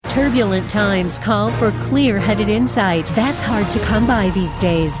Turbulent times call for clear-headed insight. That's hard to come by these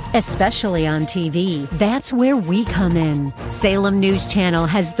days, especially on TV. That's where we come in. Salem News Channel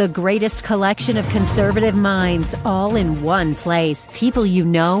has the greatest collection of conservative minds all in one place. People you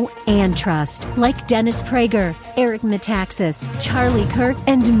know and trust, like Dennis Prager, Eric Metaxas, Charlie Kirk,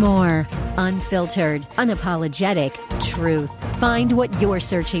 and more. Unfiltered, unapologetic truth. Find what you're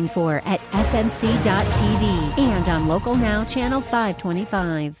searching for at snc.tv and on Local Now, Channel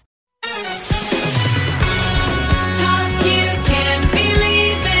 525. Talk you can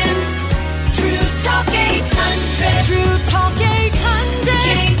believe in. True Talk 800. True Talk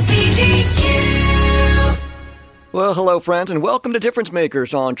 800. KPDQ. Well, hello, friends, and welcome to Difference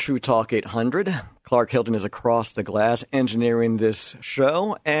Makers on True Talk 800. Clark Hilton is across the glass engineering this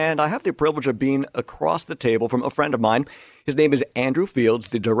show, and I have the privilege of being across the table from a friend of mine. His name is Andrew Fields,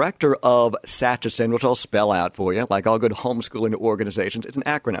 the director of SACHSN, which I'll spell out for you. Like all good homeschooling organizations, it's an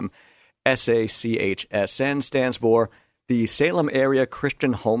acronym. SACHSN stands for the Salem Area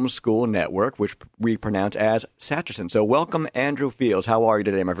Christian Homeschool Network, which we pronounce as SACHSN. So welcome, Andrew Fields. How are you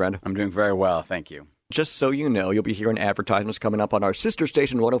today, my friend? I'm doing very well, thank you. Just so you know, you'll be hearing advertisements coming up on our sister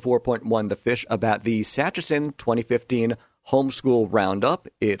station, 104.1 The Fish, about the SACHSN 2015 Homeschool Roundup.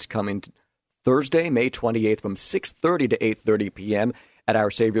 It's coming Thursday, May 28th from 6:30 to 8:30 p.m. at Our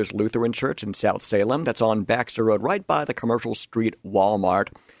Savior's Lutheran Church in South Salem. That's on Baxter Road, right by the Commercial Street Walmart.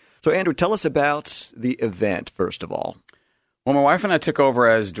 So, Andrew, tell us about the event, first of all. Well, my wife and I took over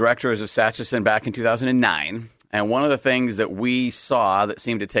as directors of SACHSN back in 2009, and one of the things that we saw that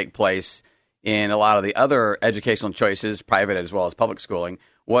seemed to take place in a lot of the other educational choices, private as well as public schooling,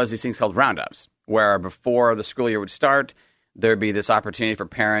 was these things called roundups, where before the school year would start, there'd be this opportunity for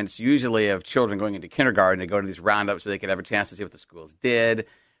parents, usually of children going into kindergarten, to go to these roundups where they could have a chance to see what the schools did,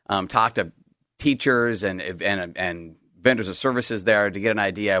 talk to teachers and vendors of services there to get an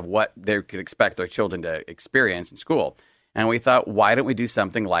idea of what they could expect their children to experience in school. And we thought, why don't we do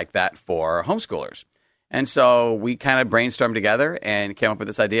something like that for homeschoolers? And so we kind of brainstormed together and came up with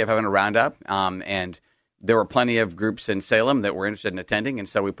this idea of having a roundup. And there were plenty of groups in Salem that were interested in attending. And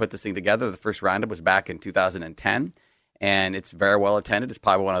so we put this thing together. The first roundup was back in 2010. And it's very well attended. It's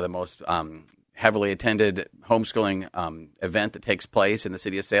probably one of the most heavily attended homeschooling event that takes place in the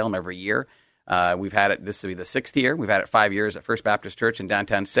city of Salem every year. We've had it, this will be the 6th year. We've had it 5 years at First Baptist Church in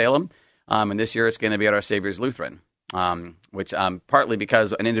downtown Salem. And this year it's going to be at Our Savior's Lutheran. Which partly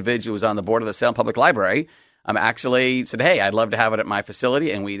because an individual who was on the board of the Salem Public Library actually said, hey, I'd love to have it at my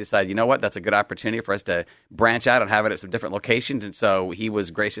facility. And we decided, you know what, that's a good opportunity for us to branch out and have it at some different locations. And so he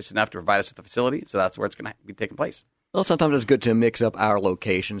was gracious enough to provide us with the facility. So that's where it's going to be taking place. Well, sometimes it's good to mix up our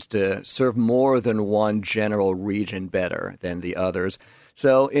locations to serve more than one general region better than the others.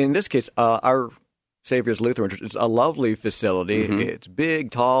 So in this case, our Savior's Lutheran Church. It's a lovely facility. Mm-hmm. It's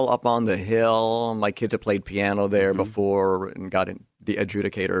big, tall, up on the hill. My kids have played piano there before and got in the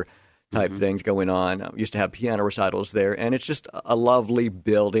adjudicator type things going on. Used to have piano recitals there, and it's just a lovely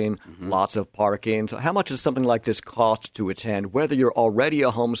building, lots of parking. So how much does something like this cost to attend, whether you're already a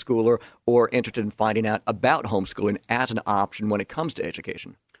homeschooler or interested in finding out about homeschooling as an option when it comes to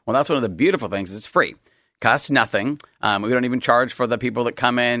education? Well, that's one of the beautiful things is it's free. Costs nothing. We don't even charge for the people that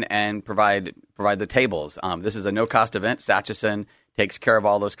come in and provide the tables. This is a no-cost event. SACHSN takes care of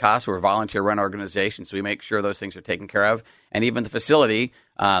all those costs. We're a volunteer-run organization, so we make sure those things are taken care of. And even the facility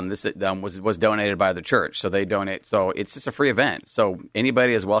was donated by the church, so they donate. So it's just a free event. So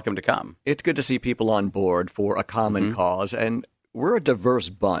anybody is welcome to come. It's good to see people on board for a common cause, and we're a diverse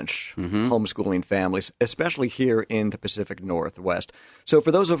bunch, homeschooling families, especially here in the Pacific Northwest. So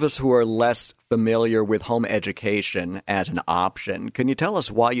for those of us who are less familiar with home education as an option, can you tell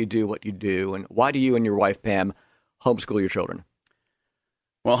us why you do what you do, and why do you and your wife, Pam, homeschool your children?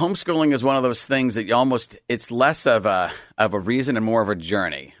 Well, homeschooling is one of those things that it's less of a reason and more of a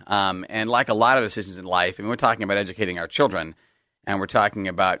journey. And like a lot of decisions in life, I mean, we're talking about educating our children, and we're talking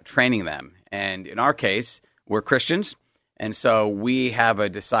about training them. And in our case, we're Christians. And so we have a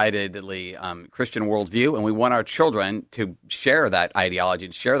decidedly Christian worldview, and we want our children to share that ideology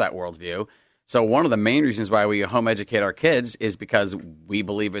and share that worldview. So one of the main reasons why we home educate our kids is because we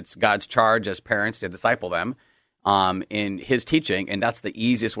believe it's God's charge as parents to disciple them in His teaching, and that's the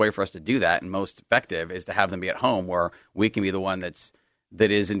easiest way for us to do that and most effective is to have them be at home where we can be the one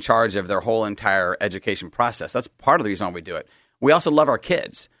that is in charge of their whole entire education process. That's part of the reason why we do it. We also love our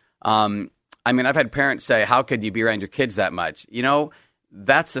kids. I mean, I've had parents say, how could you be around your kids that much? You know,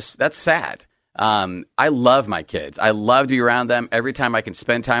 that's sad. I love my kids. I love to be around them. Every time I can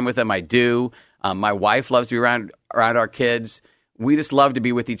spend time with them, I do. My wife loves to be around our kids. we just love to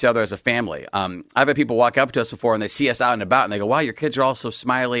be with each other as a family. I've had people walk up to us before and they see us out and about and they go, wow, your kids are all so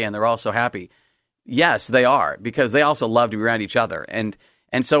smiley and they're all so happy. Yes, they are, because they also love to be around each other. And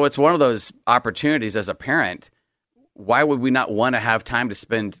so it's one of those opportunities as a parent. Why would we not want to have time to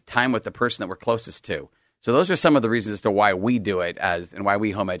spend time with the person that we're closest to? So those are some of the reasons as to why we do it and why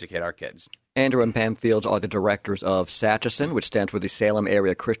we home educate our kids. Andrew and Pam Fields are the directors of SACHSN, which stands for the Salem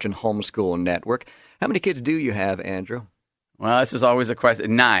Area Christian Homeschool Network. How many kids do you have, Andrew? Well, this is always a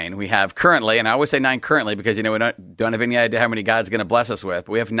question. 9 we have currently, and I always say 9 currently because, we don't have any idea how many God's going to bless us with.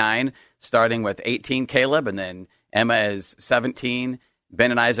 But we have 9, starting with 18 Caleb, and then Emma is 17.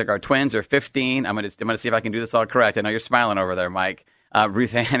 Ben and Isaac, our twins, are 15. I'm going to see if I can do this all correct. I know you're smiling over there, Mike.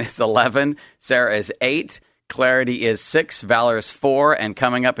 Ruth Ann is 11. Sarah is 8. Clarity is 6. Valor is 4. And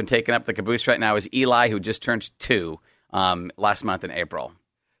coming up and taking up the caboose right now is Eli, who just turned 2 last month in April.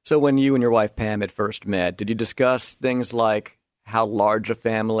 So when you and your wife Pam had first met, did you discuss things like how large a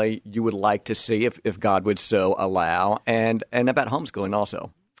family you would like to see if God would so allow, and about homeschooling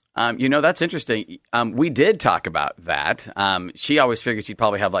also? That's interesting. We did talk about that. She always figured she'd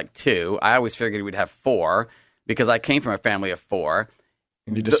probably have like 2. I always figured we'd have 4 because I came from a family of 4.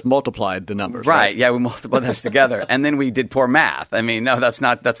 And you just multiplied the numbers, right? Yeah, we multiplied those together, and then we did poor math. I mean, no, that's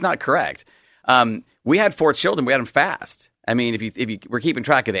not correct. We had 4 children. We had them fast. I mean, if you were keeping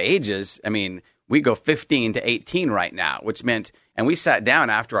track of the ages, I mean, we go 15 to 18 right now, which meant, and we sat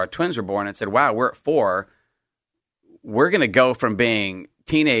down after our twins were born and said, wow, we're at 4. We're going to go from being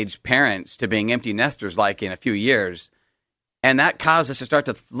teenage parents to being empty nesters like in a few years. And that caused us to start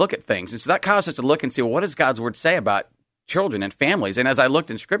to look at things. And so that caused us to look and see, well, what does God's word say about children and families? And as I looked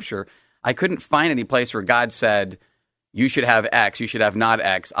in Scripture, I couldn't find any place where God said, you should have X, you should have not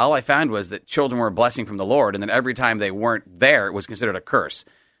X. All I found was that children were a blessing from the Lord, and that every time they weren't there, it was considered a curse.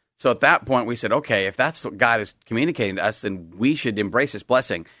 So at that point, we said, okay, if that's what God is communicating to us, then we should embrace this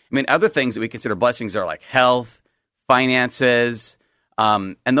blessing. I mean, other things that we consider blessings are like health, finances,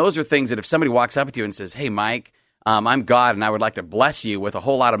 and those are things that if somebody walks up to you and says, hey, Mike, I'm God, and I would like to bless you with a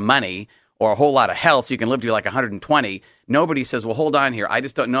whole lot of money or a whole lot of health so you can live to be like 120, nobody says, well, hold on here. I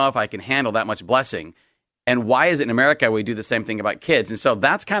just don't know if I can handle that much blessing. And why is it in America we do the same thing about kids? And so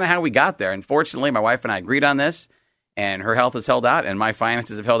that's kind of how we got there. And fortunately, my wife and I agreed on this, and her health has held out, and my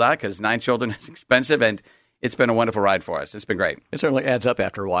finances have held out because 9 children is expensive, and it's been a wonderful ride for us. It's been great. It certainly adds up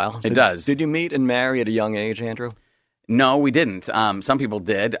after a while. So it does. Did you meet and marry at a young age, Andrew? No, we didn't. Some people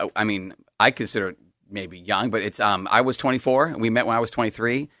did. I mean, I consider it maybe young, but it's. I was 24, and we met when I was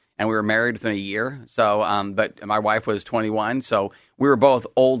 23. And we were married within a year. So, but my wife was 21. So we were both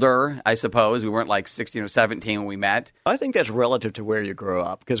older, I suppose. We weren't like 16 or 17 when we met. I think that's relative to where you grew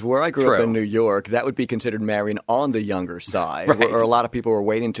up. Because where I grew up in New York, that would be considered marrying on the younger side. Right. Where a lot of people were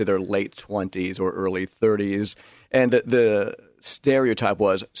waiting to their late 20s or early 30s. And the stereotype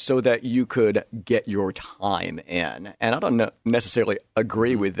was so that you could get your time in. And I don't necessarily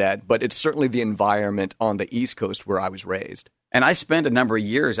agree with that, but it's certainly the environment on the East Coast where I was raised. And I spent a number of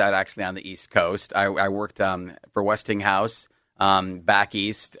years out actually on the East Coast. I worked for Westinghouse back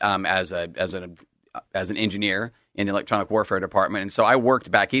east as an engineer in the electronic warfare department, and so I worked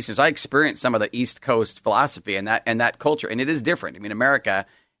back east. And so I experienced some of the East Coast philosophy and that culture, and it is different. I mean, America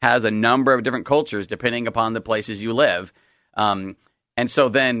has a number of different cultures depending upon the places you live. And so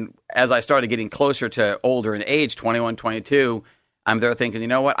then, as I started getting closer to older in age, 21, 22, I'm there thinking, you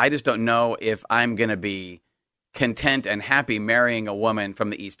know what? I just don't know if I'm going to be content and happy marrying a woman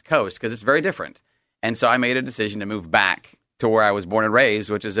from the East Coast because it's very different. And so I made a decision to move back to where I was born and raised,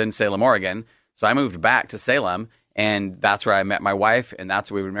 which is in Salem, Oregon. So I moved back to Salem, and that's where I met my wife, and that's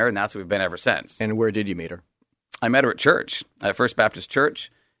where we were married, and that's where we've been ever since. And where did you meet her? I met her at church, at First Baptist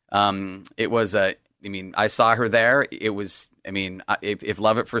Church. It was I saw her there. It was, if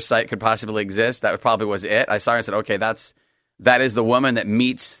love at first sight could possibly exist, that probably was it. I saw her and said, okay, that is the woman that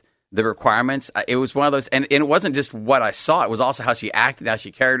meets the requirements. It was one of those, and it wasn't just what I saw. It was also how she acted, how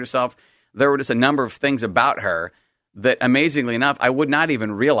she carried herself. There were just a number of things about her that, amazingly enough, I would not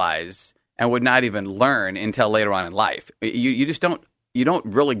even realize and would not even learn until later on in life. You just don't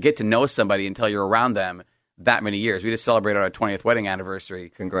really get to know somebody until you're around them that many years. We just celebrated our 20th wedding anniversary.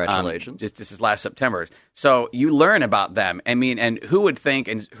 Congratulations. Just this last September. So you learn about them. And who would think,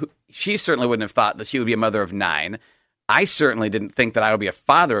 she certainly wouldn't have thought that she would be a mother of 9. I certainly didn't think that I would be a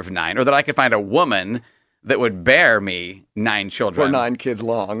father of 9 or that I could find a woman that would bear me 9 children. For 9 kids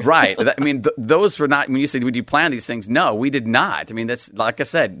long. Right. Those were not, when you said, would you plan these things? No, we did not. That's, like I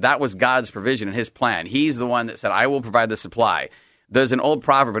said, that was God's provision and his plan. He's the one that said, I will provide the supply. There's an old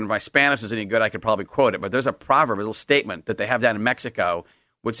proverb, and if my Spanish is any good, I could probably quote it, but there's a proverb, a little statement that they have down in Mexico,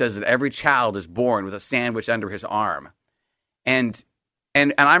 which says that every child is born with a sandwich under his arm. And I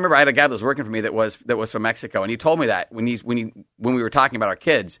remember I had a guy that was working for me that was from Mexico, and he told me that when we were talking about our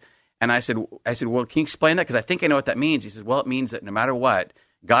kids, and I said, well, can you explain that? Because I think I know what that means. He says, well, it means that no matter what,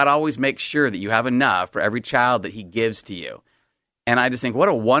 God always makes sure that you have enough for every child that He gives to you. And I just think, what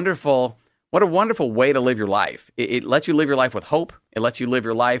a wonderful way to live your life. It lets you live your life with hope. It lets you live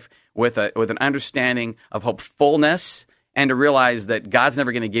your life with an understanding of hopefulness, and to realize that God's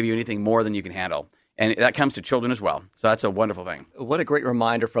never going to give you anything more than you can handle. And that comes to children as well. So that's a wonderful thing. What a great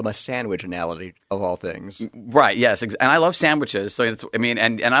reminder from a sandwich analogy of all things. Right, yes. And I love sandwiches. So and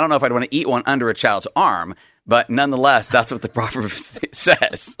I don't know if I'd want to eat one under a child's arm, but nonetheless, that's what the proverb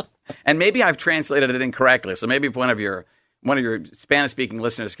says. And maybe I've translated it incorrectly. So maybe if one of your Spanish-speaking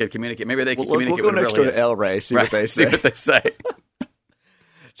listeners could communicate, maybe they can communicate we'll what it go next really door to El Rey, see right, what they say. See what they say.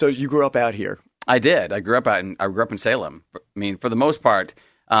 So you grew up out here. I did. I grew up in Salem. I mean, for the most part,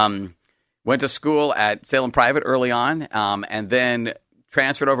 went to school at Salem Private early on, and then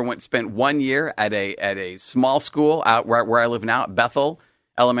transferred over and spent 1 year at a small school out where I live now, at Bethel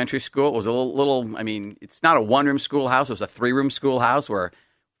Elementary School. It was a little. I mean, it's not a one-room schoolhouse. It was a three-room schoolhouse where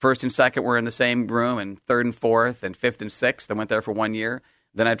first and second were in the same room, and third and fourth, and fifth and sixth. I went there for 1 year.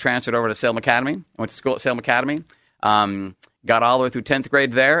 Then I transferred over to Salem Academy. I went to school at Salem Academy. Got all the way through 10th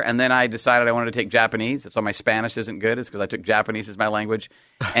grade there, and then I decided I wanted to take Japanese. That's why my Spanish isn't good, is because I took Japanese as my language,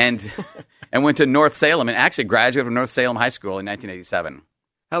 and went to North Salem, and actually graduated from North Salem High School in 1987.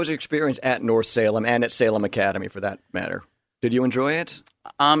 How was your experience at North Salem and at Salem Academy, for that matter? Did you enjoy it?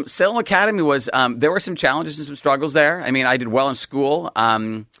 Salem Academy was, there were some challenges and some struggles there. I mean, I did well in school.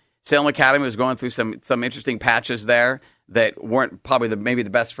 Salem Academy was going through some interesting patches there that weren't probably maybe the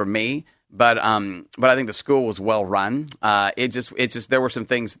best for me. But I think the school was well run. It just there were some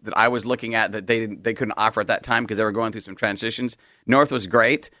things that I was looking at that they couldn't offer at that time because they were going through some transitions. North was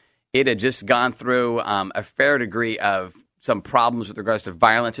great. It had just gone through a fair degree of some problems with regards to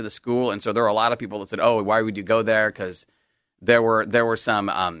violence in the school, and so there were a lot of people that said, "Oh, why would you go there?" Because there were some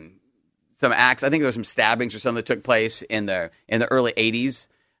acts. I think there were some stabbings or something that took place in the early '80s.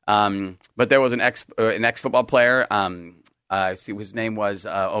 But there was an ex football player. See, his name was,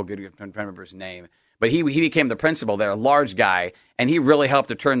 I'm trying to remember his name. But he became the principal there, a large guy, and he really helped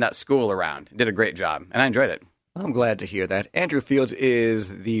to turn that school around. Did a great job, and I enjoyed it. I'm glad to hear that. Andrew Fields is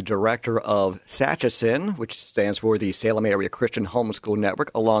the director of SACHSN, which stands for the Salem Area Christian Homeschool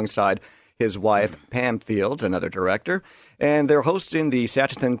Network, alongside his wife, Pam Fields, another director. And they're hosting the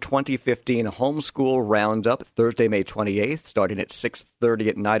SACHSN 2015 Homeschool Roundup Thursday, May 28th, starting at 6:30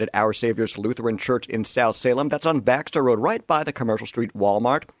 at night at Our Savior's Lutheran Church in South Salem. That's on Baxter Road, right by the Commercial Street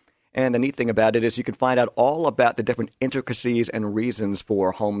Walmart. And the neat thing about it is you can find out all about the different intricacies and reasons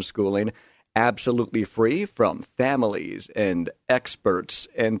for homeschooling absolutely free from families and experts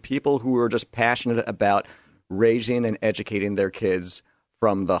and people who are just passionate about raising and educating their kids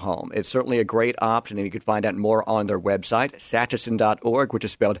from the home. It's certainly a great option, and you can find out more on their website, sachsn.org, which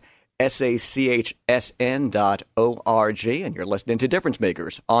is spelled SACHSN.org, and you're listening to Difference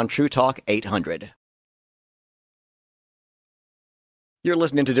Makers on True Talk 800. You're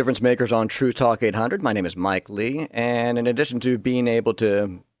listening to Difference Makers on True Talk 800. My name is Mike Lee, and in addition to being able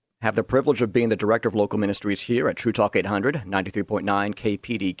to have the privilege of being the director of local ministries here at True Talk 800, 93.9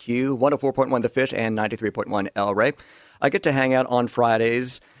 KPDQ, 104.1 The Fish, and 93.1 El Rey, I get to hang out on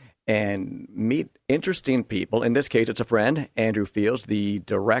Fridays and meet interesting people. In this case, it's a friend, Andrew Fields, the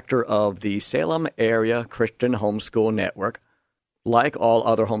director of the Salem Area Christian Homeschool Network. Like all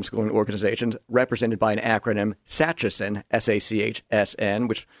other homeschooling organizations, represented by an acronym, SACHSN, S-A-C-H-S-N,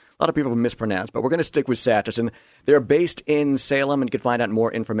 which a lot of people mispronounce, but we're going to stick with SACHSN. They're based in Salem, and you can find out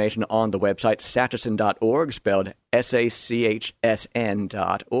more information on the website, sachsn.org, spelled SACHSN.org.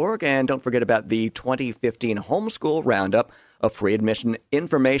 And don't forget about the 2015 Homeschool Roundup, a free admission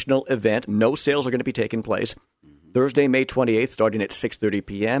informational event. No sales are going to be taking place Thursday, May 28th, starting at 6:30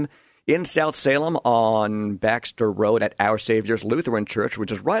 p.m., in South Salem on Baxter Road at Our Savior's Lutheran Church,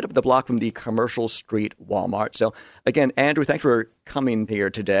 which is right up the block from the Commercial Street Walmart. So, again, Andrew, thanks for coming here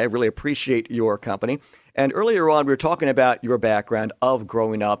today. I really appreciate your company. And earlier on, we were talking about your background of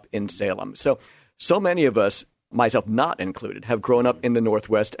growing up in Salem. So many of us, myself not included, have grown up in the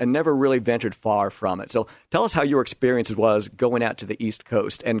Northwest and never really ventured far from it. So tell us how your experience was going out to the East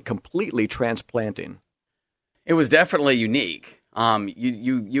Coast and completely transplanting. It was definitely unique.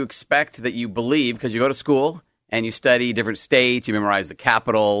 You expect that you believe, because you go to school and you study different states, you memorize the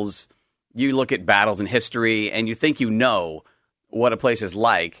capitals, you look at battles in history, and you think you know what a place is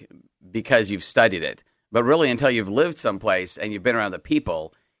like because you've studied it. But really, until you've lived someplace and you've been around the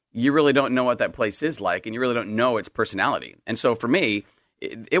people, you really don't know what that place is like, and you really don't know its personality. And so for me,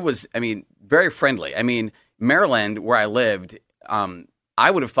 it was, very friendly. Maryland, where I lived,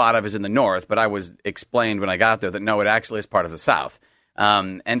 I would have thought of as in the north, but I was explained when I got there that no, it actually is part of the South.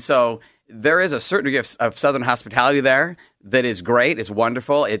 And so there is a certain degree of Southern hospitality there that is great. It's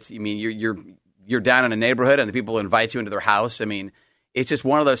wonderful. You're down in a neighborhood and the people invite you into their house. I mean, it's just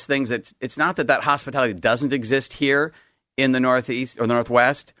one of those things it's not that hospitality doesn't exist here in the Northeast or the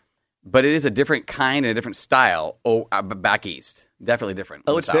Northwest, but it is a different kind and a different style back east. Definitely different.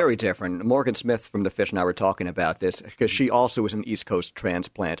 Oh, it's very different. Morgan Smith from The Fish and I were talking about this because she also was an East Coast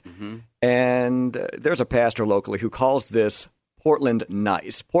transplant. Mm-hmm. And there's a pastor locally who calls this Portland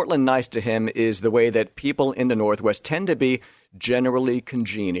nice. Portland nice to him is the way that people in the Northwest tend to be generally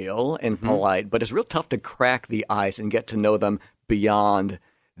congenial and polite, but it's real tough to crack the ice and get to know them beyond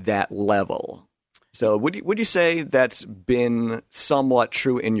that level. So would you say that's been somewhat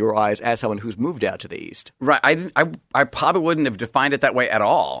true in your eyes as someone who's moved out to the East? Right. I probably wouldn't have defined it that way at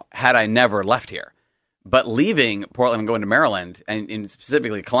all had I never left here. But leaving Portland and going to Maryland, and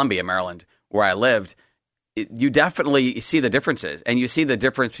specifically Columbia, Maryland, where I lived, you definitely see the differences. And you see the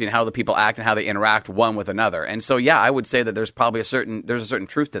difference between how the people act and how they interact one with another. And so, yeah, I would say that there's probably a certain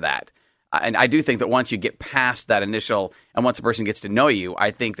truth to that. And I do think that once you get past that initial, and once a person gets to know you,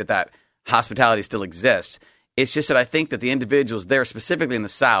 I think that hospitality still exists. It's just that I think that the individuals there, specifically in the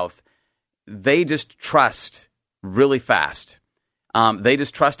South, they just trust really fast. They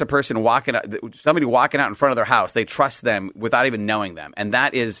just trust a person somebody walking out in front of their house. They trust them without even knowing them. And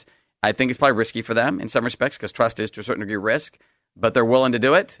that is, I think it's probably risky for them in some respects because trust is to a certain degree risk, but they're willing to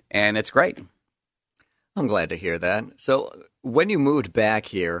do it, and it's great. I'm glad to hear that. So when you moved back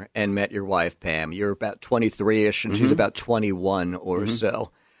here and met your wife, Pam, you're about 23-ish, and she's about 21 or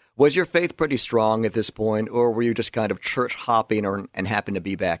so. Was your faith pretty strong at this point, or were you just kind of church hopping and happened to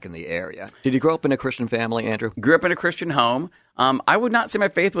be back in the area? Did you grow up in a Christian family, Andrew? Grew up in a Christian home. I would not say my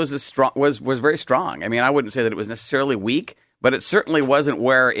faith was very strong. I mean, I wouldn't say that it was necessarily weak, but it certainly wasn't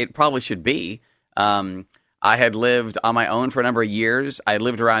where it probably should be. I had lived on my own for a number of years. I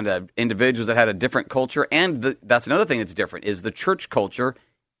lived around individuals that had a different culture, and that's another thing that's different is the church culture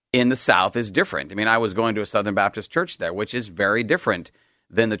in the South is different. I mean, I was going to a Southern Baptist church there, which is very different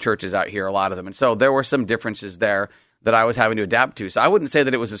than the churches out here, a lot of them. And so there were some differences there that I was having to adapt to. So I wouldn't say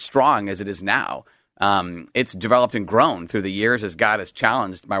that it was as strong as it is now. It's developed and grown through the years as God has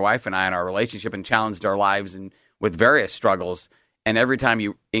challenged my wife and I in our relationship and challenged our lives and with various struggles. And every time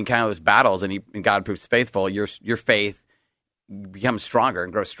you encounter those battles and God proves faithful, your faith becomes stronger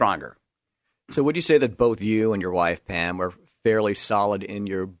and grows stronger. So would you say that both you and your wife, Pam, were fairly solid in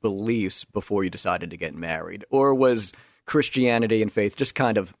your beliefs before you decided to get married? Or was Christianity and faith just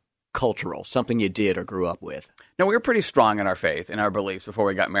kind of cultural, something you did or grew up with? No, we were pretty strong in our faith and our beliefs before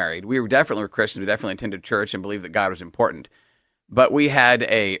we got married. We definitely were Christians. We definitely attended church and believed that God was important. But we had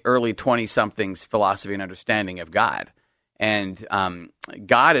a early 20-somethings philosophy and understanding of God. And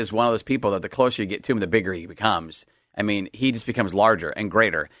God is one of those people that the closer you get to him, the bigger he becomes. I mean, he just becomes larger and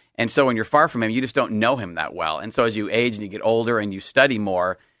greater. And so when you're far from him, you just don't know him that well. And so as you age and you get older and you study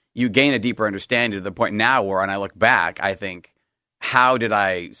more, you gain a deeper understanding to the point now where when I look back, I think, how did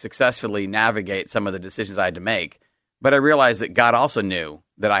I successfulully navigate some of the decisions I had to make? But I realized that God also knew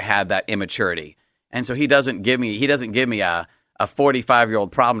that I had that immaturity. And so he doesn't give me a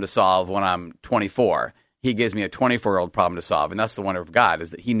 45-year-old problem to solve when I'm 24. He gives me a 24-year-old problem to solve. And that's the wonder of God,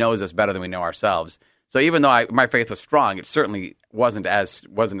 is that he knows us better than we know ourselves. So even though my faith was strong, it certainly wasn't as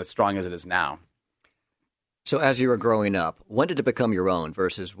strong as it is now. So as you were growing up, when did it become your own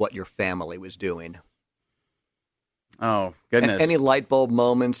versus what your family was doing? Oh, goodness. Any light bulb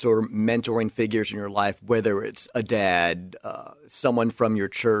moments or mentoring figures in your life, whether it's a dad, someone from your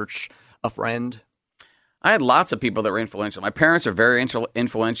church, a friend? I had lots of people that were influential. My parents are very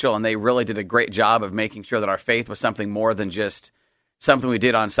influential, and they really did a great job of making sure that our faith was something more than just something we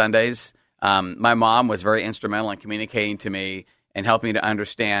did on Sundays. My mom was very instrumental in communicating to me and helping me to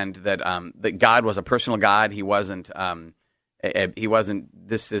understand that that God was a personal God. He wasn't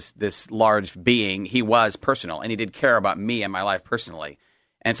this large being. He was personal, and he did care about me and my life personally.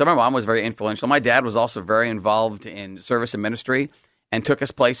 And so my mom was very influential. My dad was also very involved in service and ministry and took us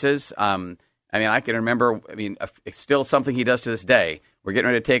places. I can remember, it's still something he does to this day. We're getting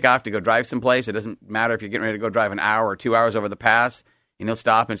ready to take off to go drive someplace. It doesn't matter if you're getting ready to go drive an hour or 2 hours over the pass, and he'll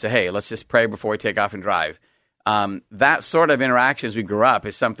stop and say, hey, let's just pray before we take off and drive. That sort of interaction as we grew up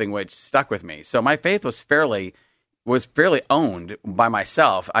is something which stuck with me. So my faith was fairly owned by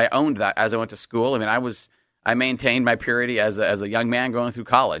myself. I owned that as I went to school. I maintained my purity as a young man going through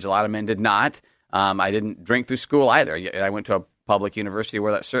college. A lot of men did not. I didn't drink through school either. I went to a public university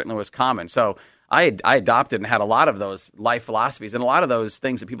where that certainly was common. So I adopted and had a lot of those life philosophies and a lot of those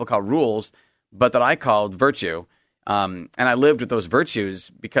things that people call rules. but that I called virtue. And I lived with those virtues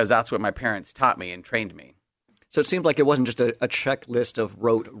because that's what my parents taught me and trained me. So it seemed like it wasn't just a checklist of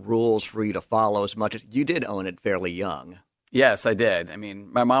rote rules for you to follow as much as you did own it fairly young. Yes, I did. I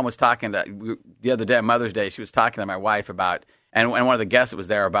mean, my mom was talking the other day, on Mother's Day, she was talking to my wife about, and one of the guests that was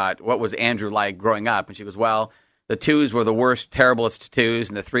there about what was Andrew like growing up. And she goes, well, the 2s were the worst, terriblest 2s,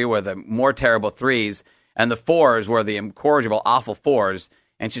 and the 3 were the more terrible 3s, and the 4s were the incorrigible, awful 4s.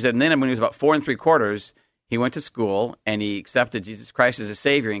 And she said, and then when he was about 4 3/4, he went to school and he accepted Jesus Christ as a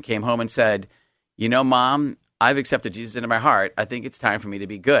Savior and came home and said, you know, Mom, I've accepted Jesus into my heart. I think it's time for me to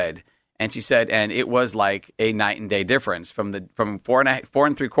be good. And she said, and it was like a night and day difference. From 4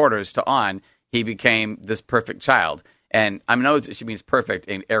 3/4 to on, he became this perfect child. And I know she means perfect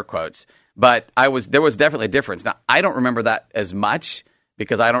in air quotes, but there was definitely a difference. Now, I don't remember that as much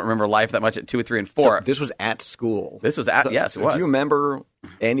because I don't remember life that much at 2, 3, and 4. So this was at school. Yes, it was. Do you remember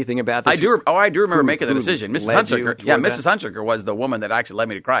anything about this? I do remember making the decision. Mrs. Hunsaker Hunsaker was the woman that actually led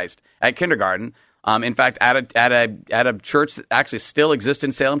me to Christ at kindergarten. In fact, at a church that actually still exists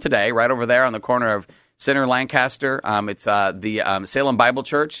in Salem today, right over there on the corner of Center and Lancaster. It's the Salem Bible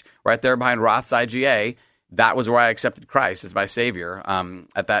Church, right there behind Roth's IGA. That was where I accepted Christ as my Savior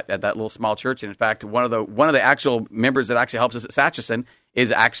at that little small church. And in fact, one of the actual members that actually helps us at Satchison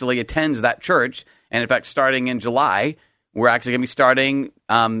attends that church. And in fact, starting in July, we're actually going to be starting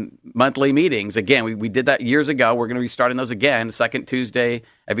monthly meetings. Again, we did that years ago. We're going to be starting those again, the second Tuesday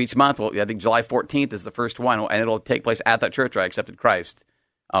of each month. Well, I think July 14th is the first one, and it'll take place at that church where I accepted Christ.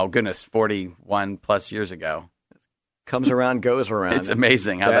 Oh, goodness, 41 plus years ago. Comes around, goes around. It's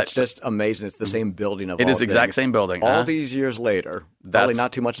amazing. That's just amazing. It's the same building of all It is things. Exact same building. All these years later. Probably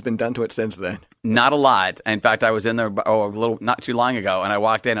not too much has been done to it since then. Not a lot. In fact, I was in there not too long ago, and I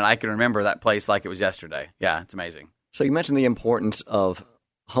walked in, and I can remember that place like it was yesterday. Yeah, it's amazing. So you mentioned the importance of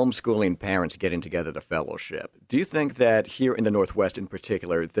homeschooling parents getting together to fellowship. Do you think that here in the Northwest in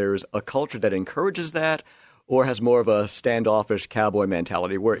particular, there's a culture that encourages that or has more of a standoffish cowboy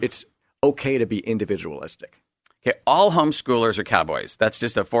mentality where it's okay to be individualistic? Okay, all homeschoolers are cowboys. That's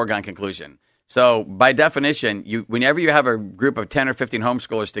just a foregone conclusion. So by definition, whenever you have a group of 10 or 15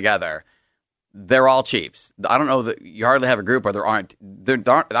 homeschoolers together, they're all chiefs. I don't know that you hardly have a group where there aren't.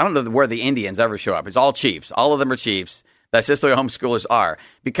 I don't know where the Indians ever show up. It's all chiefs. All of them are chiefs. That's just the way homeschoolers are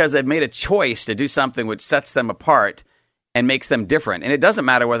because they've made a choice to do something which sets them apart and makes them different. And it doesn't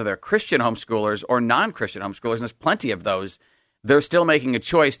matter whether they're Christian homeschoolers or non-Christian homeschoolers, and there's plenty of those. They're still making a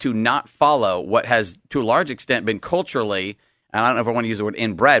choice to not follow what has, to a large extent, been culturally, and I don't know if I want to use the word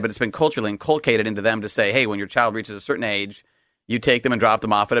inbred, but it's been culturally inculcated into them to say, hey, when your child reaches a certain age, you take them and drop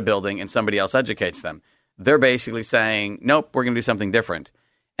them off at a building and somebody else educates them. They're basically saying, nope, we're going to do something different.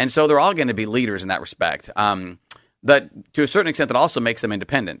 And so they're all going to be leaders in that respect. That to a certain extent, that also makes them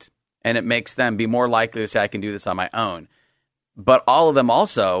independent, and it makes them be more likely to say, I can do this on my own. But all of them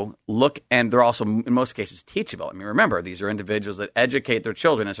also and they're also, in most cases, teachable. I mean, remember, these are individuals that educate their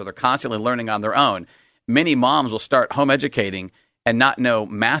children, and so they're constantly learning on their own. Many moms will start home educating and not know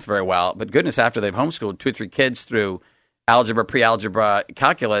math very well, but goodness, after they've homeschooled 2 or 3 kids through algebra, pre-algebra,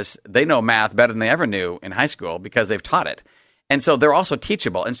 calculus, they know math better than they ever knew in high school because they've taught it. And so they're also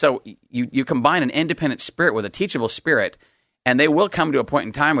teachable. And so you combine an independent spirit with a teachable spirit, and they will come to a point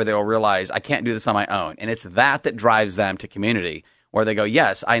in time where they will realize, I can't do this on my own. And it's that drives them to community, where they go,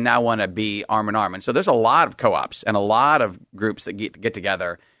 yes, I now want to be arm in arm. And so there's a lot of co-ops and a lot of groups that get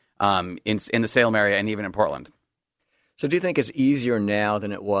together in the Salem area and even in Portland. So do you think it's easier now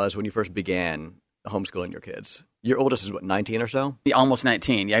than it was when you first began homeschooling your kids? Your oldest is, 19 or so? Yeah, almost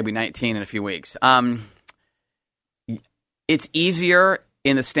 19. Yeah, I'll be 19 in a few weeks. It's easier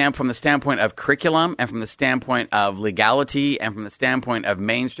from the standpoint of curriculum and from the standpoint of legality and from the standpoint of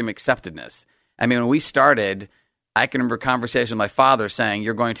mainstream acceptedness. I mean, when we started, I can remember a conversation with my father saying,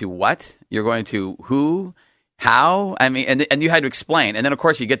 you're going to what? You're going to who? How? I mean, and you had to explain. And then, of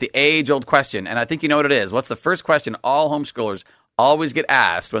course, you get the age-old question, and I think you know what it is. What's the first question all homeschoolers always get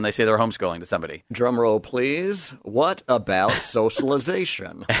asked when they say they're homeschooling to somebody? Drum roll, please. What about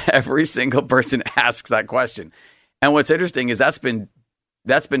socialization? Every single person asks that question. And what's interesting is that's been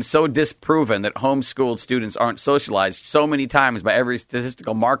so disproven that homeschooled students aren't socialized so many times by every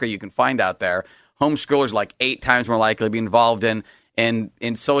statistical marker you can find out there. Homeschoolers are like 8 times more likely to be involved in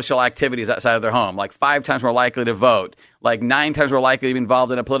social activities outside of their home, like 5 times more likely to vote, like 9 times more likely to be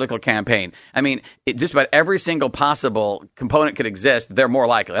involved in a political campaign. I mean, just about every single possible component could exist. They're more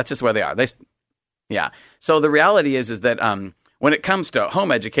likely. That's just where they are. So the reality is that when it comes to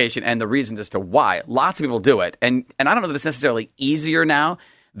home education and the reasons as to why, lots of people do it. And I don't know that it's necessarily easier now.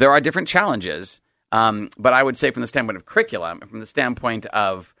 There are different challenges. But I would say from the standpoint of curriculum, from the standpoint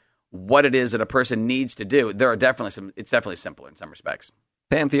of what it is that a person needs to do, it's definitely simpler in some respects.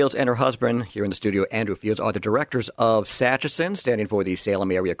 Pam Fields and her husband, here in the studio, Andrew Fields, are the directors of Satchison, standing for the Salem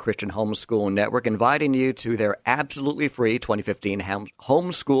Area Christian Homeschool Network, inviting you to their absolutely free 2015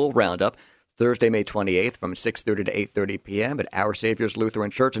 Homeschool Roundup, Thursday, May 28th from 6:30 to 8:30 p.m. at Our Savior's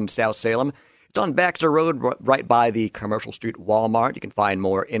Lutheran Church in South Salem. It's on Baxter Road, right by the Commercial Street Walmart. You can find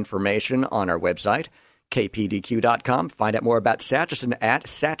more information on our website, kpdq.com. Find out more about Satchison at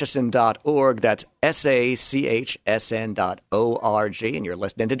satchison.org. That's SACHSN.org. And you're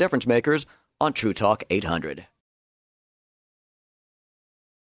listening to Difference Makers on True Talk 800.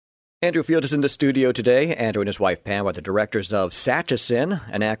 Andrew Fields is in the studio today. Andrew and his wife Pam are the directors of Satchison,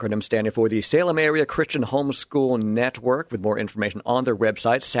 an acronym standing for the Salem Area Christian Homeschool Network, with more information on their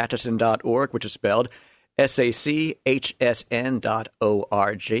website, satchison.org, which is spelled SACHSN.org,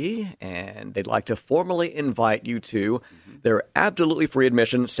 and they'd like to formally invite you to their absolutely free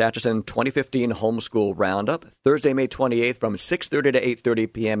admission Satchison 2015 Homeschool Roundup, Thursday, May 28th from 6:30 to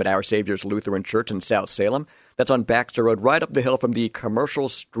 8:30 p.m. at Our Savior's Lutheran Church in South Salem. That's on Baxter Road, right up the hill from the Commercial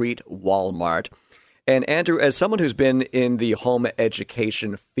Street Walmart. And Andrew, as someone who's been in the home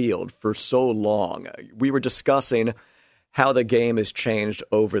education field for so long, we were discussing how the game has changed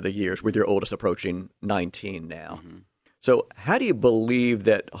over the years, with your oldest approaching 19 now. Mm-hmm. So how do you believe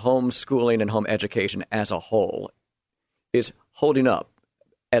that homeschooling and home education as a whole is holding up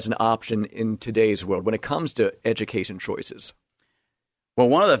as an option in today's world when it comes to education choices? Well,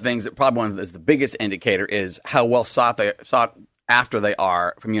 one of the things that probably is the biggest indicator is how well sought after they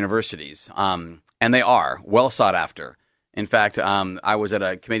are from universities. And they are well sought after. In fact, I was at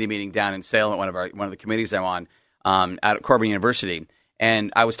a committee meeting down in Salem at one of the committees I'm on, at Corbin University,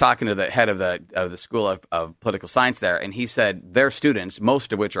 and I was talking to the head of the School of Political Science there, and he said their students,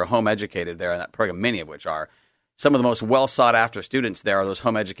 most of which are home educated there in that program, many of which are, some of the most well sought after students there are those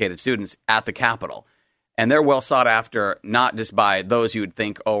home educated students at the Capitol, and they're well sought after not just by those you would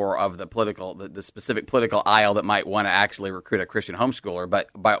think are of the specific political aisle that might want to actually recruit a Christian homeschooler, but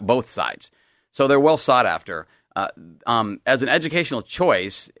by both sides. So they're well sought after. As an educational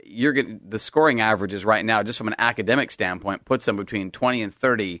choice, the scoring averages right now, just from an academic standpoint, puts them between 20 and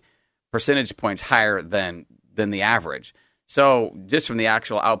 30 percentage points higher than the average. So just from the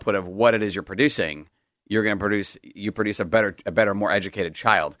actual output of what it is you're producing, you produce a better, more educated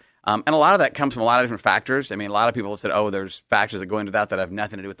child. And a lot of that comes from a lot of different factors. I mean, a lot of people have said, there's factors that go into that have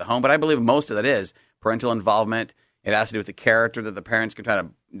nothing to do with the home. But I believe most of that is parental involvement. It has to do with the character that the parents can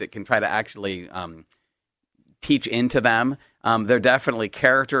try to actually teach into them. They're definitely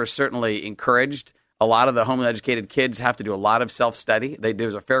character is certainly encouraged. A lot of the home educated kids have to do a lot of self-study.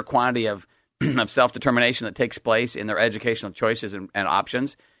 There's a fair quantity of self-determination that takes place in their educational choices and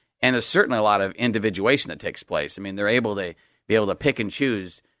options. And there's certainly a lot of individuation that takes place. I mean, they're able to pick and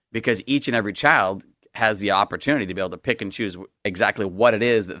choose because each and every child has the opportunity to be able to pick and choose exactly what it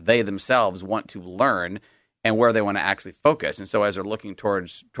is that they themselves want to learn and where they want to actually focus. And so as they're looking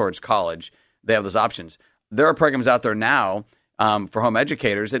towards college, they have those options. There are programs out there now for home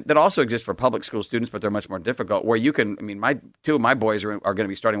educators that also exist for public school students, but they're much more difficult, where you can, two of my boys are going to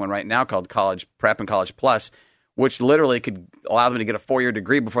be starting one right now called College Prep and College Plus, which literally could allow them to get a 4-year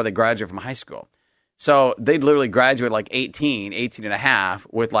degree before they graduate from high school. So they'd literally graduate like 18 and a half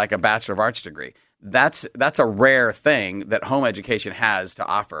with like a Bachelor of Arts degree. That's a rare thing that home education has to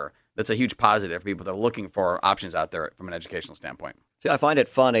offer. That's a huge positive for people that are looking for options out there from an educational standpoint. See, I find it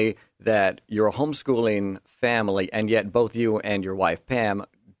funny that you're a homeschooling family, and yet both you and your wife, Pam,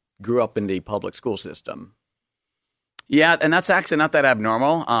 grew up in the public school system. Yeah, and that's actually not that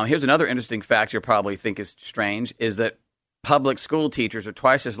abnormal. Here's another interesting fact you'll probably think is strange, is that public school teachers are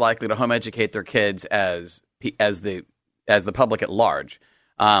twice as likely to home educate their kids as the public at large,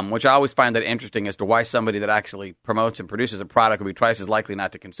 which I always find that interesting as to why somebody that actually promotes and produces a product would be twice as likely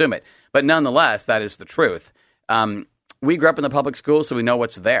not to consume it. But nonetheless, that is the truth. We grew up in the public schools, so we know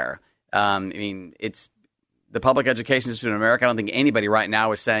what's there. It's the public education system in America. I don't think anybody right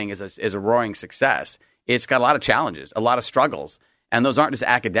now is saying is a roaring success. It's got a lot of challenges, a lot of struggles, and those aren't just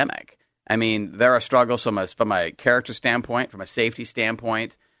academic. I mean, there are struggles from a character standpoint, from a safety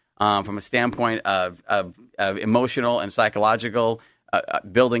standpoint, from a standpoint of emotional and psychological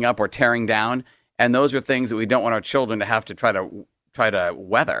building up or tearing down, and those are things that we don't want our children to have to try to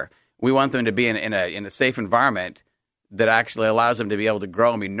weather. We want them to be in a safe environment that actually allows them to be able to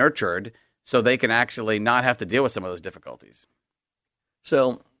grow and be nurtured so they can actually not have to deal with some of those difficulties.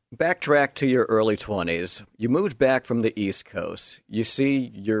 So backtrack to your early 20s. You moved back from the East Coast. You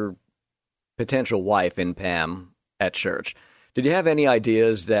see your potential wife in Pam at church. Did you have any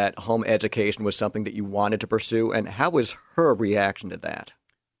ideas that home education was something that you wanted to pursue, and how was her reaction to that?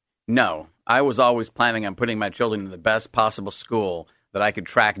 No, I was always planning on putting my children in the best possible school that I could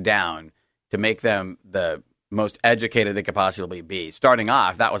track down to make them the most educated they could possibly be. Starting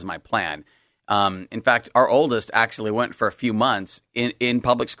off, that was my plan. In fact, our oldest actually went for a few months in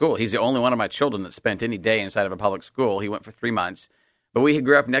public school. He's the only one of my children that spent any day inside of a public school. He went for 3 months. But we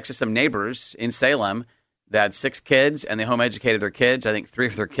grew up next to some neighbors in Salem that had 6 kids, and they home educated their kids. I think 3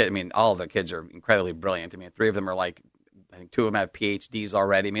 of their kids, all of their kids are incredibly brilliant. 3 of them are I think 2 of them have PhDs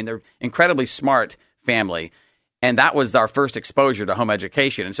already. They're incredibly smart family. And that was our first exposure to home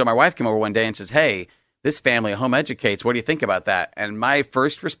education. And so my wife came over one day and says, hey, this family home educates. What do you think about that? And my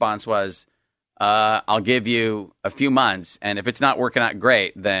first response was, I'll give you a few months, and if it's not working out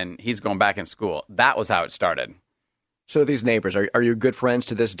great, then he's going back in school. That was how it started. So these neighbors, are you good friends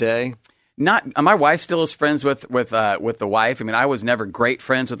to this day? Not. My wife still is friends with the wife. I was never great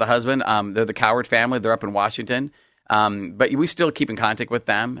friends with the husband. They're the Coward family. They're up in Washington. But we still keep in contact with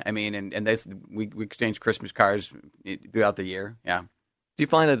them. We exchange Christmas cards throughout the year. Yeah. Do you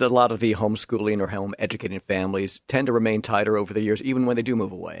find that a lot of the homeschooling or home educating families tend to remain tighter over the years, even when they do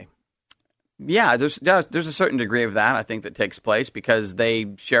move away? Yeah, there's a certain degree of that, I think, that takes place because they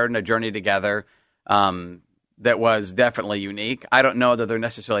shared a journey together that was definitely unique. I don't know that they're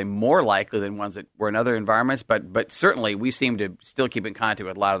necessarily more likely than ones that were in other environments, but certainly we seem to still keep in contact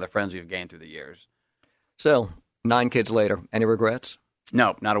with a lot of the friends we've gained through the years. So, 9 kids later, any regrets?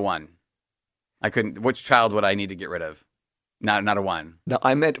 No, not a one. I couldn't. Which child would I need to get rid of? Not a one. No,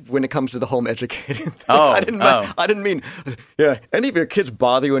 I meant when it comes to the home educating thing. Oh, I didn't mean, any of your kids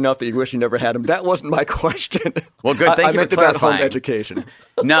bother you enough that you wish you never had them? That wasn't my question. Well, good. Thank you for clarifying. I meant about home education.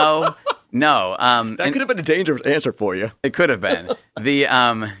 No. That could have been a dangerous answer for you. It could have been.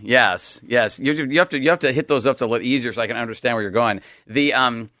 Yes. You have to hit those up a little easier so I can understand where you're going.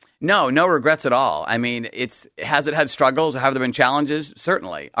 No regrets at all. Has it had struggles? Have there been challenges?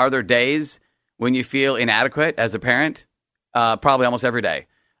 Certainly. Are there days when you feel inadequate as a parent? Probably almost every day.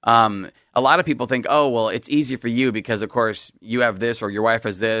 A lot of people think, oh, well, it's easy for you because, of course, you have this or your wife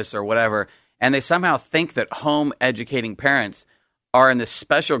has this or whatever. And they somehow think that home educating parents are in this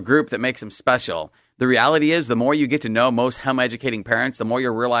special group that makes them special. The reality is the more you get to know most home educating parents, the more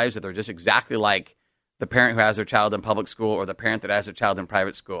you'll realize that they're just exactly like the parent who has their child in public school or the parent that has their child in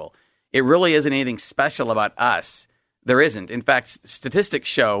private school. It really isn't anything special about us. There isn't. In fact, statistics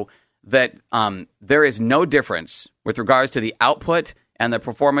show that there is no difference with regards to the output and the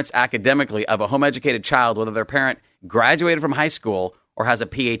performance academically of a home-educated child, whether their parent graduated from high school or has a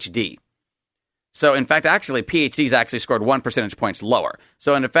PhD. So, in fact, actually, PhDs actually scored 1 percentage points lower.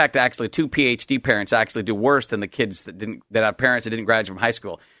 So, in effect, actually, 2 PhD parents actually do worse than the kids that have parents that didn't graduate from high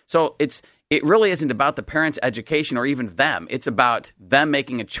school. So, it really isn't about the parents' education or even them. It's about them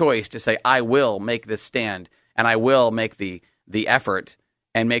making a choice to say, I will make this stand, and I will make the effort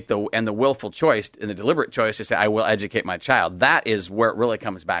and make the willful choice and the deliberate choice to say, I will educate my child. That is where it really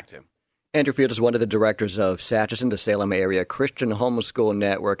comes back to. Andrew Field is one of the directors of Satchison, the Salem area Christian Homeschool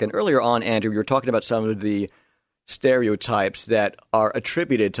Network. And earlier on, Andrew, you were talking about some of the stereotypes that are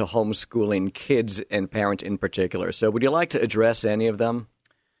attributed to homeschooling kids and parents in particular. So would you like to address any of them?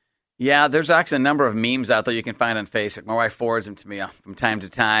 Yeah, there's actually a number of memes out there you can find on Facebook. My wife forwards them to me from time to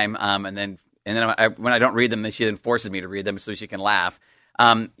time. And then when I don't read them, she then forces me to read them so she can laugh.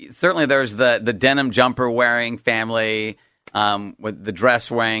 Certainly there's the denim jumper wearing family, with the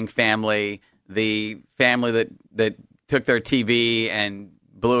dress wearing family, the family that took their TV and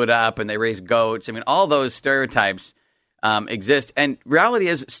blew it up and they raised goats. All those stereotypes exist. And reality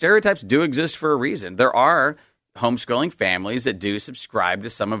is stereotypes do exist for a reason. There are homeschooling families that do subscribe to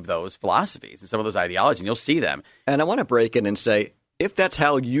some of those philosophies and some of those ideologies, and you'll see them. And I want to break in and say, if that's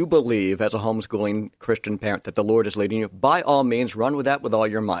how you believe as a homeschooling Christian parent that the Lord is leading you, by all means, run with that with all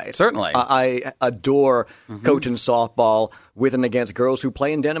your might. Certainly. I adore coaching softball with and against girls who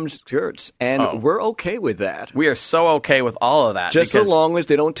play in denim skirts, and we're okay with that. We are so okay with all of that. Just so long as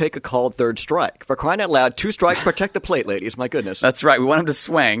they don't take a called third strike. For crying out loud, 2 strikes, protect the plate, ladies. My goodness. That's right. We want them to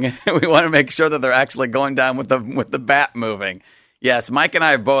swing. We want to make sure that they're actually going down with the bat moving. Yes, Mike and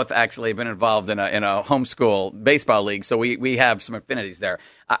I have both actually been involved in a homeschool baseball league, so we have some affinities there.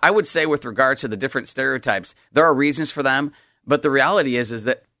 I would say with regards to the different stereotypes, there are reasons for them, but the reality is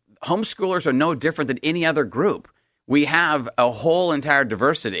that homeschoolers are no different than any other group. We have a whole entire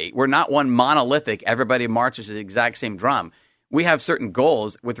diversity. We're not one monolithic, everybody marches to the exact same drum. We have certain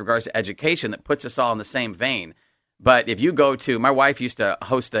goals with regards to education that puts us all in the same vein. But if you go to, my wife used to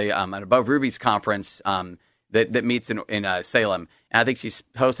host an Above Rubies conference that meets in Salem. And I think she's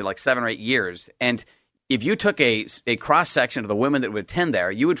hosted like 7 or 8 years. And if you took a cross-section of the women that would attend there,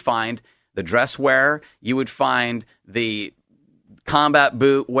 you would find the dress wear, you would find the combat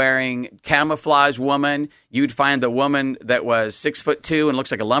boot wearing camouflage woman. You'd find the woman that was 6'2" and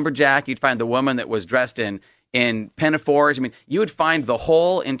looks like a lumberjack. You'd find the woman that was dressed in pinafores. I mean, you would find the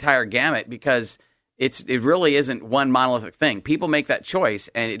whole entire gamut because it really isn't one monolithic thing. People make that choice,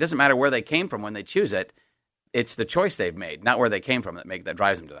 and it doesn't matter where they came from when they choose it. It's the choice they've made, not where they came from, that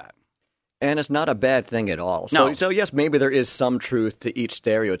drives them to that. And it's not a bad thing at all. No. So yes, maybe there is some truth to each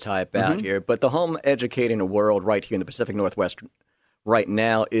stereotype out here, but the home educating world right here in the Pacific Northwest right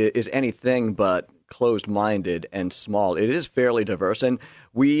now is anything but closed-minded and small. It is fairly diverse, and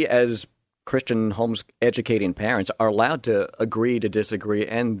we as Christian homes educating parents are allowed to agree to disagree,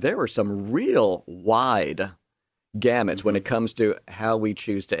 and there are some real wide gamuts when it comes to how we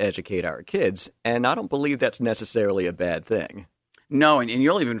choose to educate our kids, and I don't believe that's necessarily a bad thing. No, and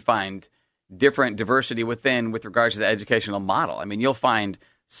you'll even find different diversity with regards to the educational model. I mean, you'll find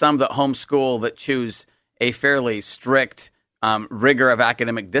some that homeschool that choose a fairly strict rigor of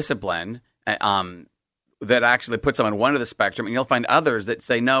academic discipline that actually puts them on one end of the spectrum, and you'll find others that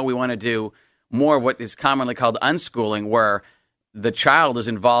say, no, we want to do more of what is commonly called unschooling, where the child is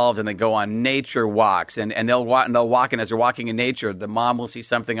involved and they go on nature walks and they'll walk, and as they're walking in nature, the mom will see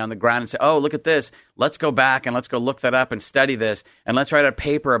something on the ground and say, oh, look at this. Let's go back and let's go look that up and study this. And let's write a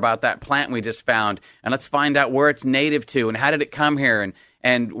paper about that plant we just found. And let's find out where it's native to and how did it come here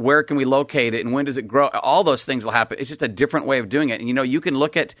and where can we locate it and when does it grow? All those things will happen. It's just a different way of doing it. And, you can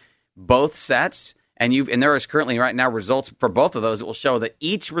look at both sets and there is currently right now results for both of those that will show that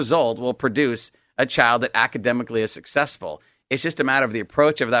each result will produce a child that academically is successful. It's just a matter of the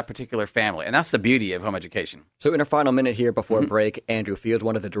approach of that particular family. And that's the beauty of home education. So in our final minute here before break, Andrew Fields,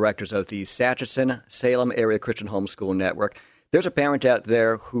 one of the directors of the Satchison-Salem Area Christian Homeschool Network. There's a parent out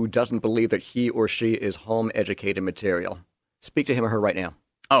there who doesn't believe that he or she is home-educated material. Speak to him or her right now.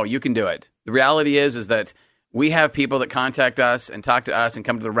 Oh, you can do it. The reality is that we have people that contact us and talk to us and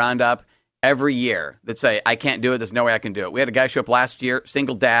come to the roundup every year that say, I can't do it. There's no way I can do it. We had a guy show up last year,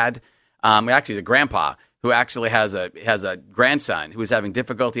 single dad. Actually, he's a grandpa who actually has a grandson who is having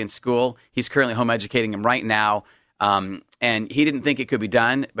difficulty in school. He's currently home educating him right now, and he didn't think it could be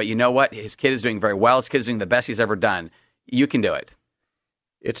done. But you know what? His kid is doing very well. His kid is doing the best he's ever done. You can do it.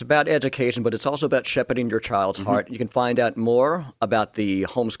 It's about education, but it's also about shepherding your child's heart. You can find out more about the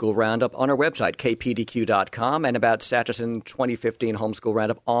Homeschool Roundup on our website, kpdq.com, and about Satchison 2015 Homeschool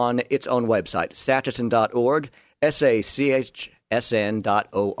Roundup on its own website, satchison.org, SACHSN.org,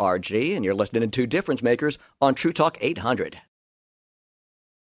 and you're listening to Difference Makers on True Talk 800.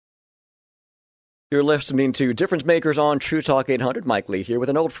 You're listening to Difference Makers on True Talk 800. Mike Lee here with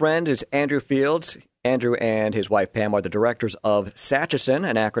an old friend. It's Andrew Fields. Andrew and his wife Pam are the directors of Satchison,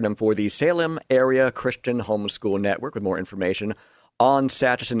 an acronym for the Salem Area Christian Homeschool Network, with more information on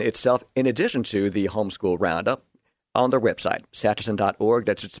Satchison itself, in addition to the Homeschool Roundup on their website, satchison.org.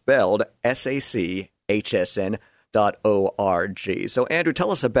 That's spelled SACHSN.org. So, Andrew,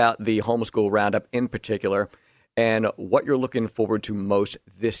 tell us about the Homeschool Roundup in particular and what you're looking forward to most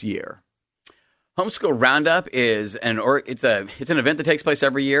this year. Homeschool Roundup is it's an event that takes place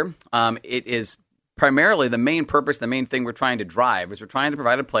every year. It is primarily the main purpose, the main thing we're trying to drive is we're trying to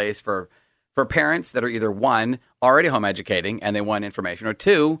provide a place for parents that are either, one, already home educating and they want information, or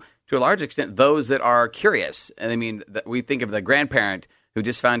two, to a large extent, those that are curious. And I mean, we think of the grandparent who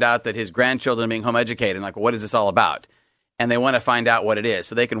just found out that his grandchildren are being home educated and like, well, what is this all about? And they want to find out what it is.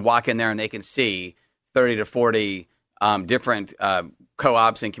 So they can walk in there and they can see 30 to 40 different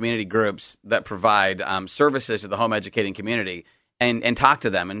co-ops and community groups that provide services to the home educating community and talk to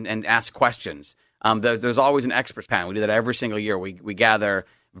them and ask questions. There's always an experts panel. We do that every single year. We gather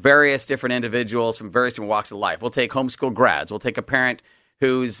various different individuals from various different walks of life. We'll take homeschool grads. We'll take a parent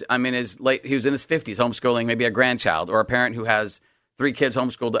who's in his 50s homeschooling maybe a grandchild, or a parent who has 3 kids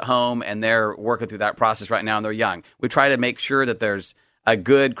homeschooled at home and they're working through that process right now and they're young. We try to make sure that there's a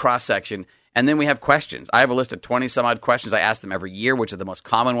good cross-section. And then we have questions. I have a list of 20-some-odd questions I ask them every year, which are the most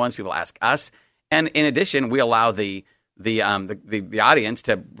common ones people ask us. And in addition, we allow the audience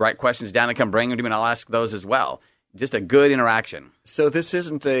to write questions down and come bring them to me, and I'll ask those as well. Just a good interaction. So this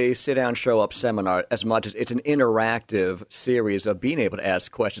isn't a sit-down, show-up seminar as much as it's an interactive series of being able to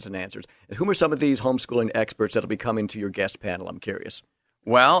ask questions and answers. And whom are some of these homeschooling experts that will be coming to your guest panel? I'm curious.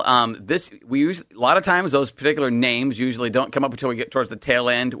 Well, a lot of times those particular names usually don't come up until we get towards the tail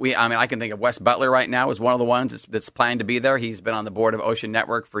end. I can think of Wes Butler right now is one of the ones that's planning to be there. He's been on the board of Ocean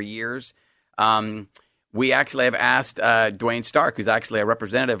Network for years. We actually have asked Dwayne Stark, who's actually a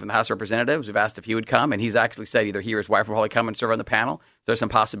representative in the House of Representatives. We've asked if he would come, and he's actually said either he or his wife will probably come and serve on the panel. There's some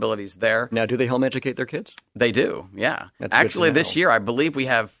possibilities there. Now, do they home educate their kids? They do, yeah. That's actually, this year, I believe we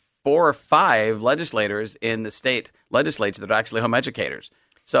have 4 or 5 legislators in the state legislature that are actually home educators.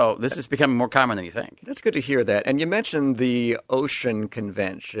 So this is becoming more common than you think. That's good to hear that. And you mentioned the Ocean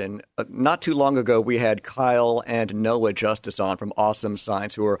Convention. Not too long ago, we had Kyle and Noah Justice on from Awesome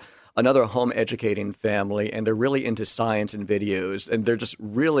Science, who are another home educating family, and they're really into science and videos, and they're just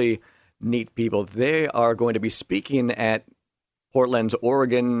really neat people. They are going to be speaking at Portland's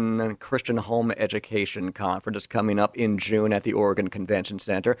Oregon Christian Home Education Conference coming up in June at the Oregon Convention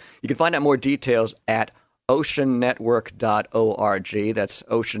Center. You can find out more details at oceannetwork.org. That's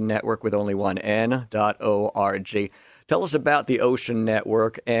Ocean Network with only one N.org. Tell us about the Ocean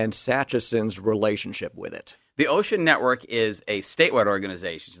Network and Satchison's relationship with it. The Ocean Network is a statewide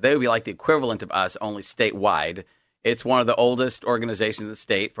organization. So they would be like the equivalent of us, only statewide. It's one of the oldest organizations in the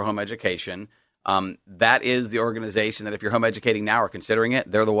state for home education. That is the organization that if you're home educating now or considering it,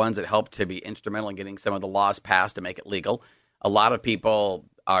 they're the ones that help to be instrumental in getting some of the laws passed to make it legal. A lot of people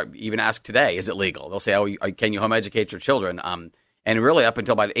are even ask today, is it legal? They'll say, can you home educate your children? And really up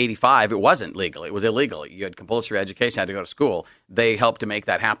until about 85, it wasn't legal. It was illegal. You had compulsory education, had to go to school. They helped to make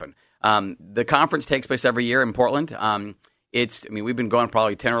that happen. The conference takes place every year in Portland. We've been going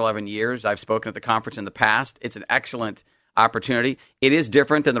probably 10 or 11 years. I've spoken at the conference in the past. It's an excellent opportunity. It is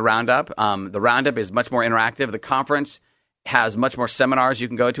different than the Roundup. The Roundup is much more interactive. The conference has much more seminars you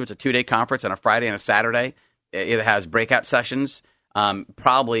can go to. It's a 2-day conference on a Friday and a Saturday. It has breakout sessions,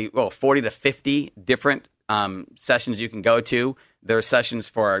 probably 40 to 50 different sessions you can go to. There are sessions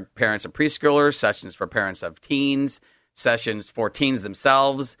for parents of preschoolers, sessions for parents of teens, sessions for teens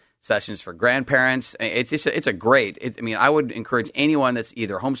themselves, sessions for grandparents. It's a great. I would encourage anyone that's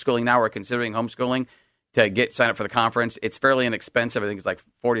either homeschooling now or considering homeschooling to sign up for the conference. It's fairly inexpensive. I think it's like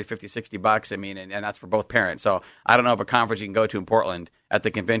 $40, $50, $60. And that's for both parents. So I don't know of a conference you can go to in Portland at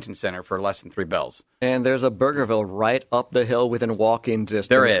the convention center for less than $3. And there's a Burgerville right up the hill within walking distance.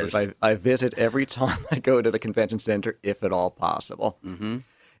 There is. Which I visit every time I go to the convention center, if at all possible. Mm-hmm.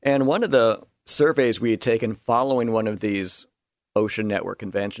 And one of the surveys we had taken following one of these Ocean Network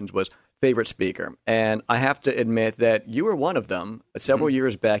conventions was favorite speaker. And I have to admit that you were one of them. Several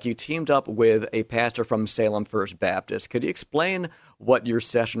years back, you teamed up with a pastor from Salem First Baptist. Could you explain what your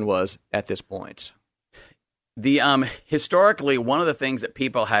session was at this point? Historically, one of the things that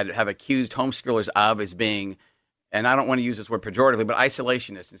people have accused homeschoolers of is being, and I don't want to use this word pejoratively, but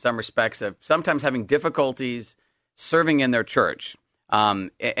isolationist in some respects, of sometimes having difficulties serving in their church. And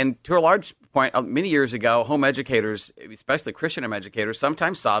to a large point, many years ago, home educators, especially Christian home educators,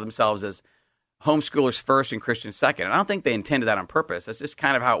 sometimes saw themselves as homeschoolers first and Christians second. And I don't think they intended that on purpose. That's just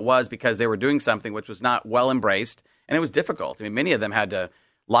kind of how it was because they were doing something which was not well embraced, and it was difficult. Many of them had to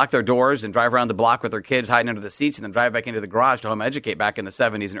lock their doors and drive around the block with their kids hiding under the seats and then drive back into the garage to home educate back in the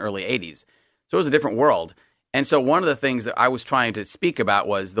 70s and early 80s. So it was a different world. And so one of the things that I was trying to speak about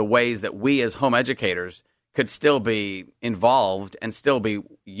was the ways that we as home educators could still be involved and still be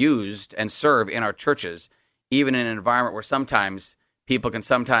used and serve in our churches, even in an environment where sometimes people can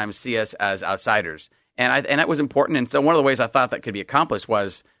sometimes see us as outsiders. And that was important. And so one of the ways I thought that could be accomplished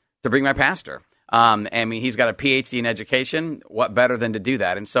was to bring my pastor. He's got a PhD in education. What better than to do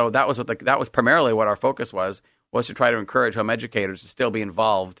that? And so that was primarily what our focus was to try to encourage home educators to still be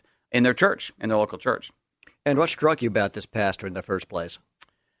involved in their church, in their local church. And what struck you about this pastor in the first place?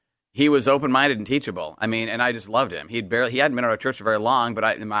 He was open-minded and teachable. And I just loved him. He hadn't been at our church for very long,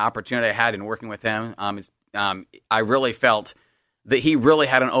 but my opportunity I had in working with him, I really felt that he really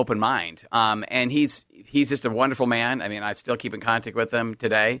had an open mind. And he's just a wonderful man. I still keep in contact with him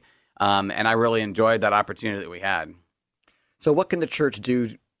today, and I really enjoyed that opportunity that we had. So what can the church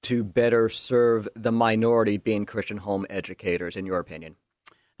do to better serve the minority being Christian home educators, in your opinion?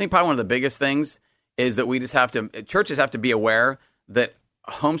 I think probably one of the biggest things is that churches have to be aware that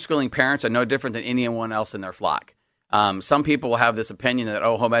homeschooling parents are no different than anyone else in their flock. Some people will have this opinion that,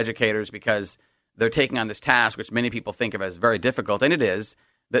 home educators, because they're taking on this task, which many people think of as very difficult, and it is,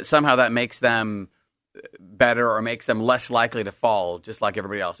 that somehow that makes them better or makes them less likely to fall just like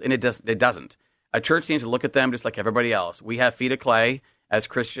everybody else. And it doesn't. A church needs to look at them just like everybody else. We have feet of clay as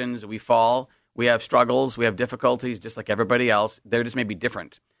Christians. We fall. We have struggles. We have difficulties just like everybody else. They're just maybe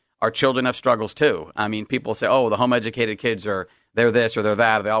different. Our children have struggles too. People say, the home educated kids they're this or they're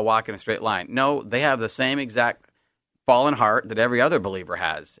that, or they all walk in a straight line. No, they have the same exact fallen heart that every other believer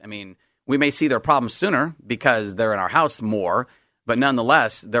has. We may see their problems sooner because they're in our house more, but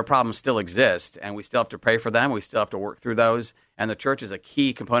nonetheless, their problems still exist, and we still have to pray for them. We still have to work through those, and the church is a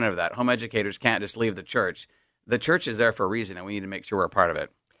key component of that. Home educators can't just leave the church. The church is there for a reason, and we need to make sure we're a part of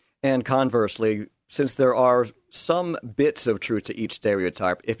it. And conversely, since there are some bits of truth to each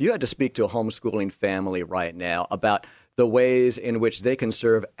stereotype, if you had to speak to a homeschooling family right now about the ways in which they can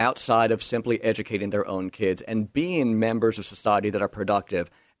serve outside of simply educating their own kids and being members of society that are productive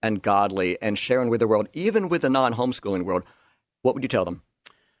and godly and sharing with the world, even with the non-homeschooling world, what would you tell them?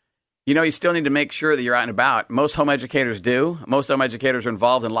 You still need to make sure that you're out and about. Most home educators do. Most home educators are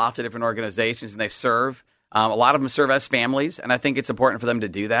involved in lots of different organizations, and they serve. A lot of them serve as families, and I think it's important for them to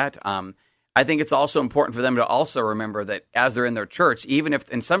do that. I think it's also important for them to also remember that as they're in their church, even if,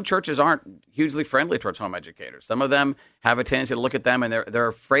 and some churches aren't hugely friendly towards home educators. Some of them have a tendency to look at them and they're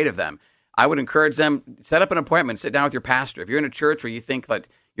afraid of them. I would encourage them, set up an appointment, sit down with your pastor. If you're in a church where you think that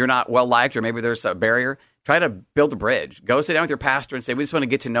you're not well liked or maybe there's a barrier, try to build a bridge. Go sit down with your pastor and say, we just want to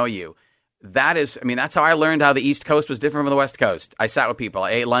get to know you. That's how I learned how the East Coast was different from the West Coast. I sat with people,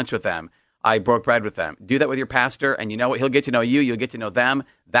 I ate lunch with them. I broke bread with them. Do that with your pastor, and you know what? He'll get to know you. You'll get to know them.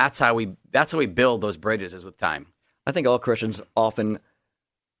 That's how we build those bridges, is with time. I think all Christians often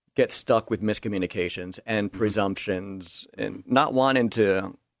get stuck with miscommunications and presumptions and not wanting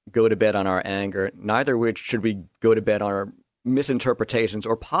to go to bed on our anger. Neither which should we go to bed on our misinterpretations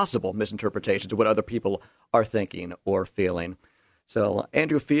or possible misinterpretations of what other people are thinking or feeling. So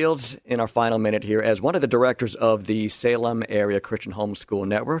Andrew Fields, in our final minute here, as one of the directors of the Salem Area Christian Homeschool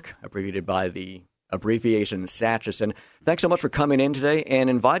Network, abbreviated by the abbreviation SATCHESON, thanks so much for coming in today and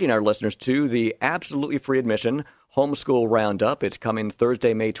inviting our listeners to the absolutely free admission Homeschool Roundup. It's coming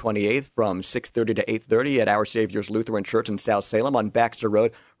Thursday, May 28th from 6:30 to 8:30 at Our Savior's Lutheran Church in South Salem on Baxter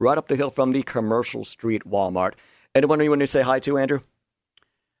Road, right up the hill from the Commercial Street Walmart. Anyone you want to say hi to, Andrew?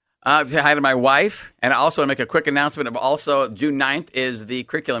 Say hi to my wife, and I also want to make a quick announcement of also June 9th is the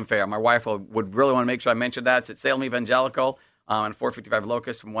curriculum fair. My wife would really want to make sure I mention that. It's at Salem Evangelical on 455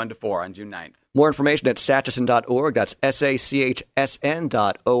 Locust from 1 to 4 on June 9th. More information at satchison.org. That's SACHSN.org.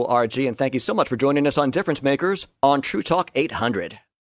 And thank you so much for joining us on Difference Makers on True Talk 800.